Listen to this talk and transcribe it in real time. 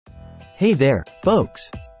Hey there,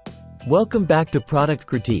 folks! Welcome back to Product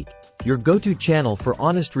Critique, your go-to channel for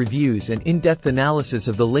honest reviews and in-depth analysis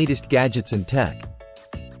of the latest gadgets and tech.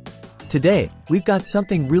 Today, we've got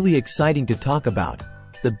something really exciting to talk about: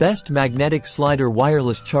 the best magnetic slider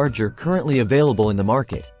wireless charger currently available in the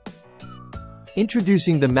market.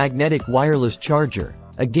 Introducing the magnetic wireless charger,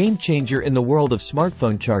 a game-changer in the world of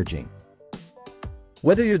smartphone charging.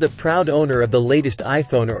 Whether you're the proud owner of the latest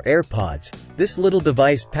iPhone or AirPods, this little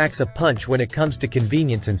device packs a punch when it comes to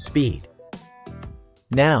convenience and speed.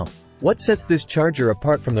 Now, what sets this charger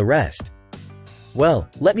apart from the rest? Well,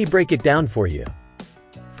 let me break it down for you.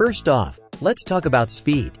 First off, let's talk about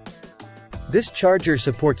speed. This charger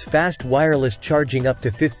supports fast wireless charging up to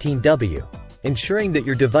 15W, ensuring that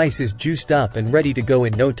your device is juiced up and ready to go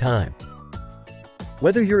in no time.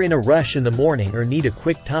 Whether you're in a rush in the morning or need a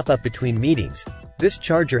quick top-up between meetings, this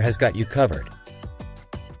charger has got you covered.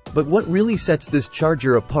 But what really sets this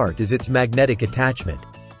charger apart is its magnetic attachment.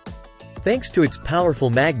 Thanks to its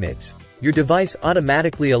powerful magnets, your device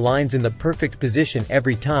automatically aligns in the perfect position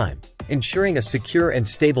every time, ensuring a secure and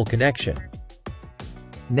stable connection.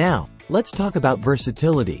 Now, let's talk about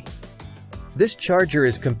versatility. This charger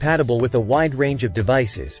is compatible with a wide range of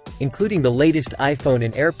devices, including the latest iPhone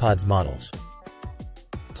and AirPods models.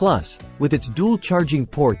 Plus, with its dual charging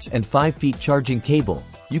ports and 5-feet charging cable,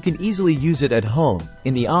 you can easily use it at home,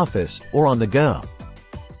 in the office, or on the go.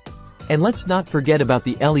 And let's not forget about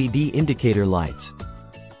the LED indicator lights.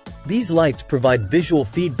 These lights provide visual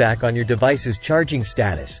feedback on your device's charging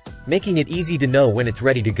status, making it easy to know when it's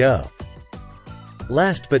ready to go.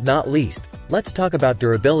 Last but not least, let's talk about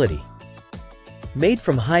durability. Made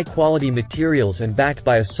from high-quality materials and backed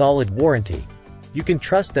by a solid warranty, you can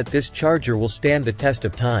trust that this charger will stand the test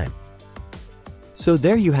of time. So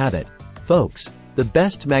there you have it, folks, the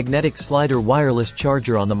best magnetic slider wireless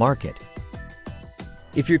charger on the market.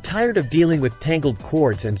 If you're tired of dealing with tangled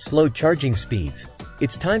cords and slow charging speeds,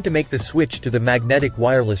 it's time to make the switch to the magnetic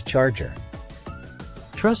wireless charger.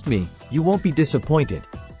 Trust me, you won't be disappointed.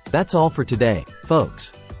 That's all for today,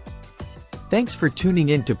 folks. Thanks for tuning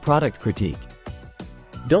in to Product Critique.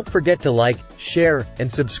 Don't forget to like, share,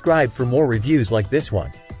 and subscribe for more reviews like this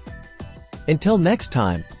one. Until next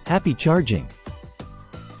time, happy charging!